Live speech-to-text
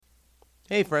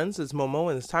Hey friends, it's Momo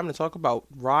and it's time to talk about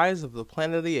Rise of the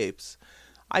Planet of the Apes.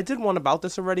 I did one about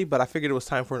this already, but I figured it was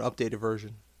time for an updated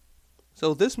version.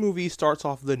 So this movie starts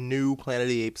off the new Planet of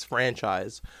the Apes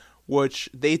franchise, which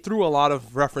they threw a lot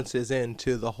of references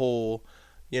into the whole,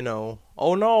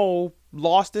 oh no,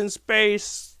 Lost in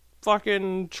Space,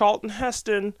 fucking Charlton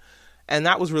Heston, and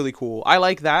that was really cool. I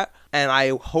like that, and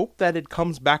I hope that it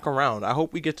comes back around. I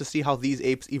hope we get to see how these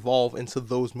apes evolve into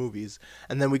those movies,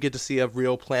 and then we get to see a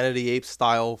real Planet of the Apes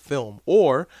style film.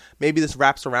 Or maybe this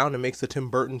wraps around and makes the Tim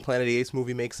Burton Planet of the Apes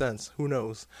movie make sense. Who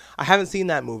knows? I haven't seen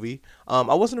that movie.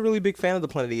 I wasn't a really big fan of the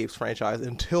Planet of the Apes franchise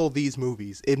until these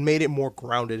movies. It made it more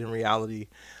grounded in reality.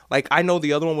 Like, I know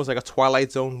the other one was like a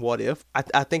Twilight Zone what if.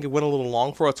 I think it went a little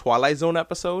long for a Twilight Zone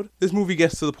episode. This movie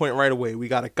gets to the point right away. We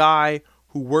got a guy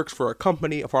who works for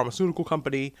a pharmaceutical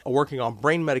company, working on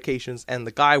brain medications, and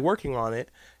the guy working on it,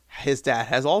 his dad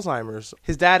has Alzheimer's.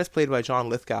 His dad is played by John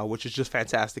Lithgow, which is just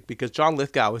fantastic because John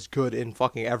Lithgow is good in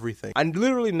fucking everything. I've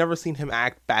literally never seen him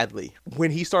act badly.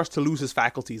 When he starts to lose his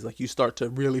faculties, like, you start to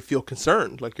really feel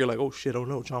concerned. Like, you're like, oh shit, oh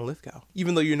no, John Lithgow.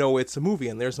 Even though you know it's a movie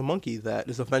and there's a monkey that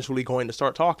is eventually going to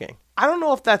start talking. I don't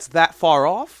know if that's that far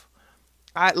off.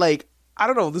 I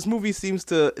don't know, this movie seems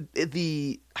to,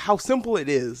 how simple it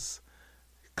is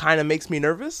kind of makes me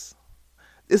nervous.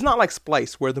 It's not like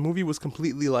Splice, where the movie was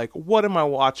completely like, what am I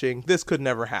watching? This could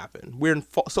never happen. We're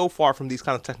so far from these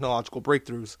kind of technological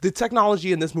breakthroughs. The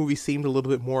technology in this movie seemed a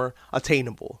little bit more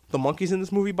attainable. The monkeys in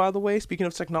this movie, by the way, speaking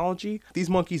of technology, these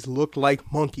monkeys look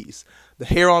like monkeys. The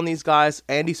hair on these guys,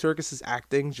 Andy Serkis's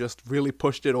acting just really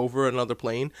pushed it over another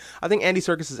plane. I think Andy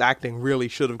Serkis's acting really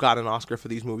should have gotten an Oscar for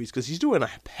these movies because he's doing a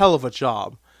hell of a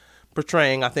job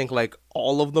portraying, I think, like,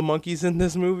 all of the monkeys in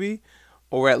this movie.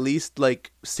 Or at least,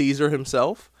 like, Caesar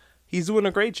himself. He's doing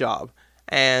a great job.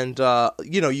 And,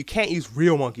 you can't use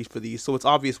real monkeys for these, so it's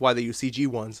obvious why they use CG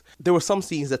ones. There were some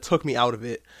scenes that took me out of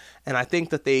it. And I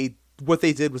think that what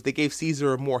they did was they gave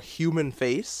Caesar a more human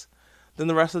face than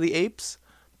the rest of the apes.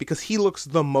 Because he looks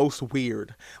the most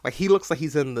weird. Like, he looks like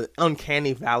he's in the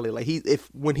uncanny valley. Like,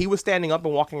 when he was standing up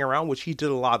and walking around, which he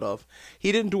did a lot of,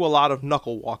 he didn't do a lot of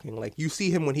knuckle walking. Like, you see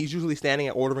him when he's usually standing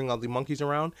and ordering all the monkeys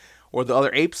around, or the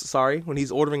other apes, when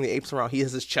he's ordering the apes around, he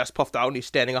has his chest puffed out and he's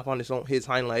standing up on his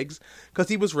hind legs, because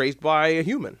he was raised by a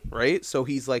human, right? So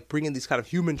he's, like, bringing these kind of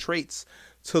human traits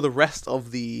to the rest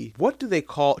of the, what do they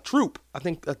call, troop? I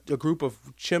think a group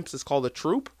of chimps is called a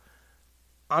troop?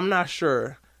 I'm not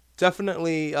sure.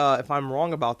 Definitely, if I'm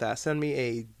wrong about that, send me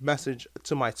a message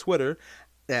to my Twitter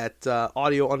at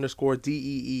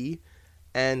audio_DEE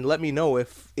and let me know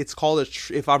if it's called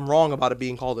if I'm wrong about it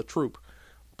being called a troop.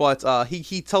 But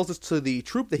he tells us to the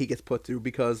troop that he gets put through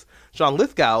because John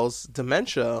Lithgow's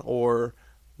dementia or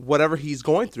whatever he's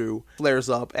going through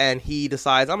flares up and he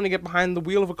decides, I'm going to get behind the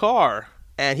wheel of a car.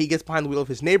 And he gets behind the wheel of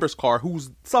his neighbor's car, who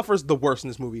suffers the worst in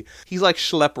this movie. He's like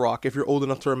Schleprock, if you're old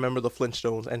enough to remember the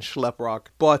Flintstones and Schleprock.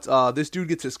 But this dude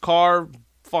gets his car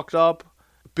fucked up,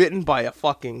 bitten by a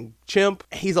fucking chimp.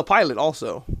 He's a pilot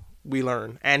also, we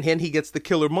learn. And then he gets the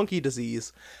killer monkey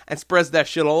disease and spreads that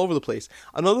shit all over the place.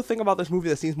 Another thing about this movie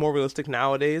that seems more realistic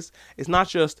nowadays is not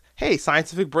just, hey,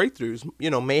 scientific breakthroughs,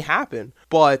 may happen,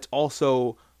 but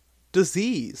also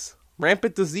disease,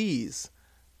 rampant disease.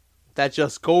 That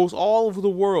just goes all over the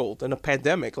world in a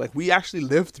pandemic. Like, we actually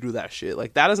lived through that shit.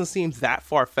 Like, that doesn't seem that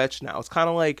far-fetched now. It's kind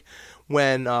of like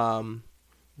when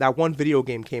that one video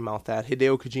game came out that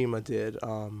Hideo Kojima did,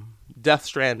 Death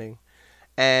Stranding.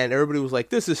 And everybody was like,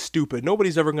 this is stupid.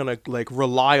 Nobody's ever going to, like,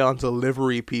 rely on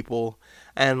delivery people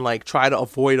and, like, try to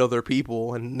avoid other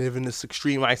people and live in this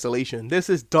extreme isolation. This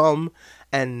is dumb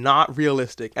and not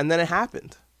realistic. And then it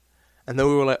happened. And then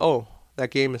we were like, oh,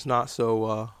 that game is not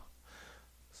so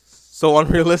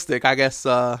unrealistic. I guess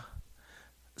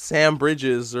Sam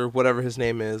Bridges, or whatever his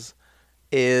name is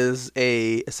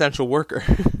a essential worker.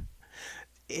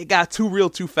 It got too real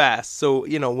too fast. So,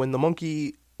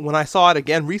 when I saw it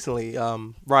again recently,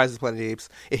 Rise of the Planet of the Apes,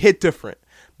 it hit different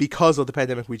because of the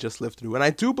pandemic we just lived through. And I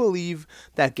do believe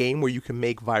that game where you can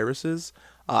make viruses,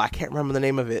 I can't remember the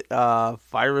name of it,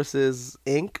 Viruses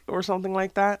Inc. or something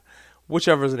like that,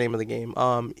 whichever is the name of the game,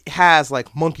 has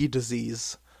like monkey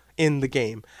disease in the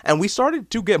game, and we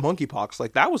started to get monkeypox.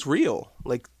 Like, that was real.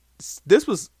 Like, this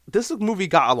movie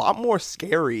got a lot more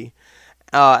scary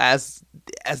as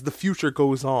the future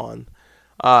goes on,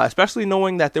 especially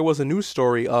knowing that there was a news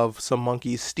story of some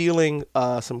monkeys stealing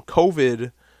some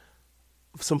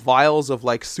vials of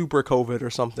like super COVID or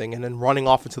something, and then running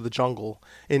off into the jungle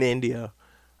in India.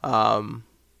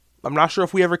 I'm not sure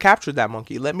if we ever captured that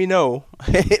monkey. Let me know.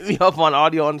 Hit me up on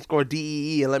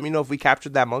audio_DEE and let me know if we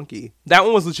captured that monkey. That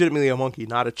one was legitimately a monkey,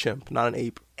 not a chimp, not an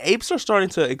ape. Apes are starting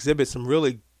to exhibit some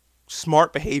really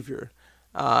smart behavior.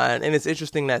 And it's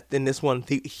interesting that in this one,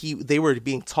 they were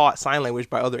being taught sign language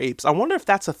by other apes. I wonder if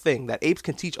that's a thing, that apes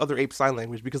can teach other apes sign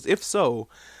language, because if so,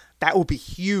 that would be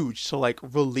huge to like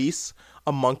release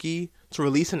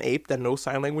an ape that knows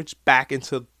sign language back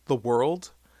into the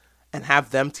world and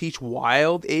have them teach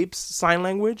wild apes sign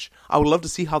language. I would love to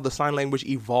see how the sign language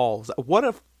evolves. What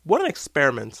an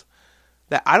experiment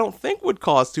that I don't think would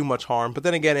cause too much harm, but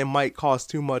then again, it might cause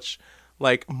too much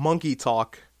like monkey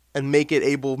talk and make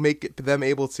them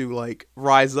able to like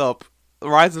rise up. The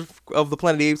rise of the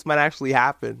Planet of the Apes might actually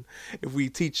happen if we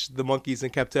teach the monkeys in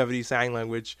captivity sign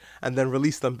language and then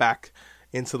release them back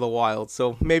into the wild.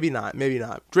 So maybe not.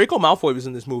 Draco Malfoy was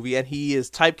in this movie, and he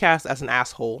is typecast as an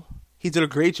asshole. He did a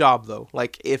great job though.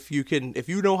 Like if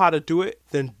you know how to do it,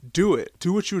 then do it.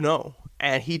 Do what you know.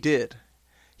 And he did.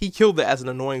 He killed it as an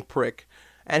annoying prick.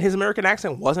 And his American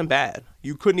accent wasn't bad.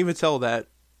 You couldn't even tell that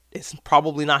it's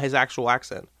probably not his actual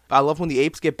accent. But I love when the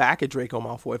apes get back at Draco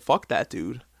Malfoy. Fuck that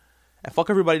dude. And fuck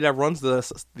everybody that runs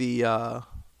the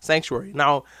sanctuary.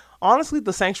 Now, honestly,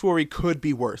 the sanctuary could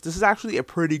be worse. This is actually a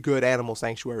pretty good animal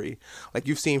sanctuary. Like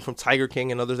you've seen from Tiger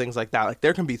King and other things like that. Like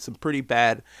there can be some pretty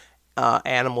bad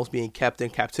animals being kept in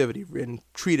captivity and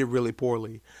treated really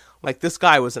poorly. Like this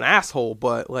guy was an asshole,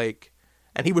 but like,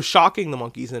 and he was shocking the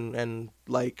monkeys and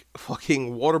like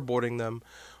fucking waterboarding them.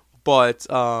 But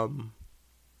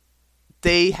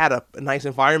they had a nice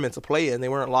environment to play in. They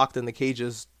weren't locked in the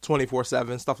cages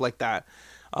 24/7, stuff like that.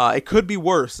 It could be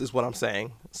worse is what I'm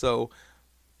saying. So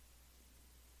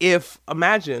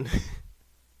imagine,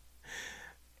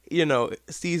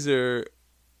 Caesar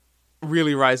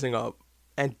really rising up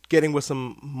and getting with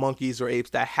some monkeys or apes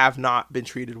that have not been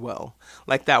treated well.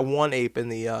 Like that one ape in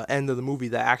the end of the movie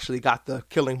that actually got the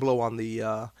killing blow on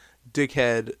the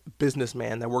dickhead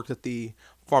businessman that worked at the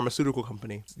pharmaceutical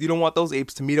company. You don't want those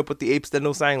apes to meet up with the apes that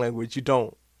know sign language. You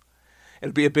don't.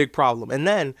 It'll be a big problem. And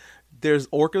then there's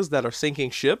orcas that are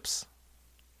sinking ships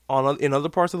in other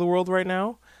parts of the world right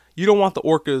now. You don't want the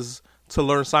orcas to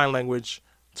learn sign language,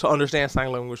 to understand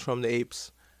sign language from the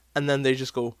apes, and then they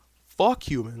just go, fuck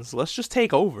humans, let's just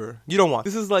take over. You don't want.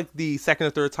 This is like the second or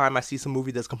third time I see some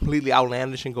movie that's completely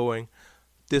outlandish and going,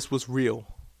 this was real.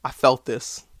 I felt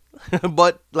this.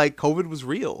 But like COVID was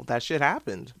real. That shit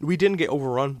happened. We didn't get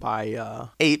overrun by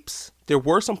apes. There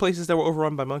were some places that were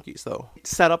overrun by monkeys though.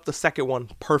 Set up the second one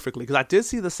perfectly, because I did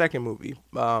see the second movie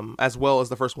as well as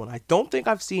the first one. I don't think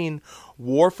I've seen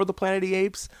War for the Planet of the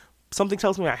Apes. Something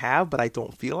tells me I have, but I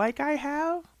don't feel like I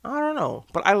have. I don't know.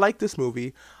 But I like this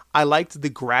movie. I liked the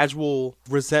gradual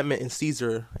resentment in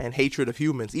Caesar and hatred of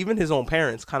humans. Even his own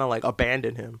parents kind of like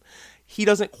abandoned him. He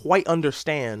doesn't quite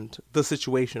understand the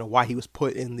situation of why he was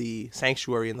put in the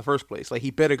sanctuary in the first place. Like,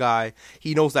 he bit a guy.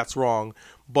 He knows that's wrong.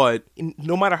 But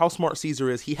no matter how smart Caesar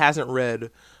is, he hasn't read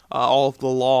all of the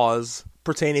laws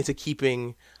pertaining to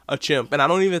keeping a chimp. And I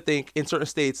don't even think in certain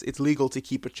states it's legal to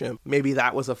keep a chimp. Maybe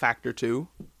that was a factor too.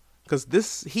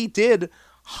 Because he did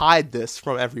hide this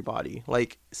from everybody.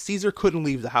 Like, Caesar couldn't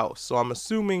leave the house. So I'm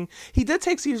assuming he did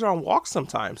take Caesar on walks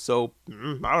sometimes. So, I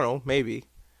don't know, maybe.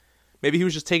 Maybe he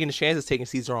was just taking the chances, taking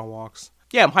Caesar on walks.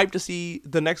 Yeah, I'm hyped to see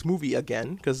the next movie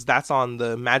again, because that's on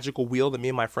the magical wheel that me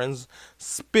and my friends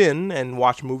spin and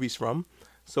watch movies from.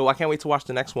 So I can't wait to watch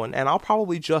the next one. And I'll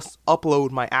probably just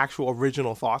upload my actual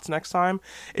original thoughts next time.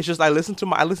 It's just I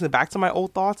listened back to my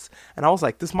old thoughts, and I was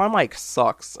like, my mic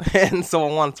sucks. And so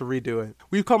I wanted to redo it.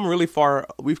 We've come really far.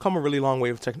 We've come a really long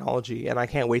way with technology, and I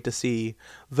can't wait to see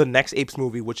the next Apes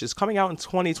movie, which is coming out in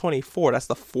 2024. That's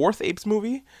the fourth Apes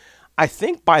movie. I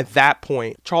think by that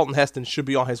point, Charlton Heston should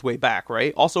be on his way back,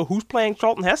 right? Also, who's playing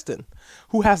Charlton Heston?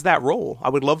 Who has that role? I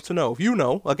would love to know. If you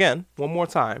know, again, one more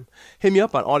time, hit me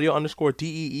up on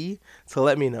audio_DEE to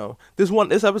let me know. This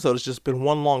episode has just been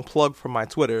one long plug from my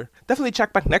Twitter. Definitely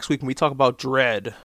check back next week when we talk about Dread.